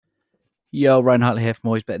Yo, Ryan Hartley here from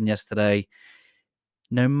Always Better Than Yesterday.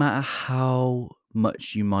 No matter how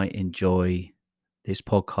much you might enjoy this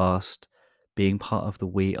podcast, being part of the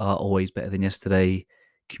We Are Always Better Than Yesterday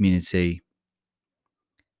community,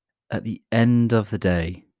 at the end of the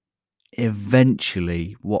day,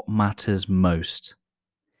 eventually what matters most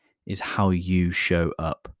is how you show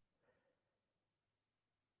up.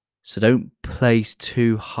 So don't place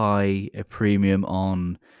too high a premium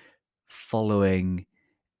on following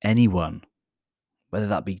anyone, whether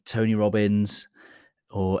that be Tony Robbins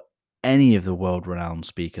or any of the world-renowned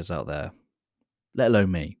speakers out there, let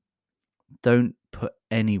alone me. Don't put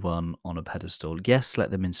anyone on a pedestal. Yes, let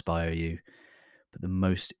them inspire you, but the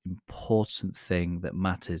most important thing that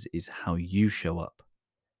matters is how you show up,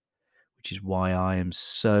 which is why I am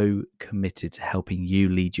so committed to helping you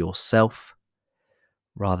lead yourself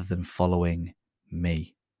rather than following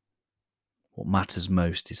me. What matters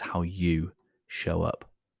most is how you show up.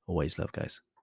 Always love, guys.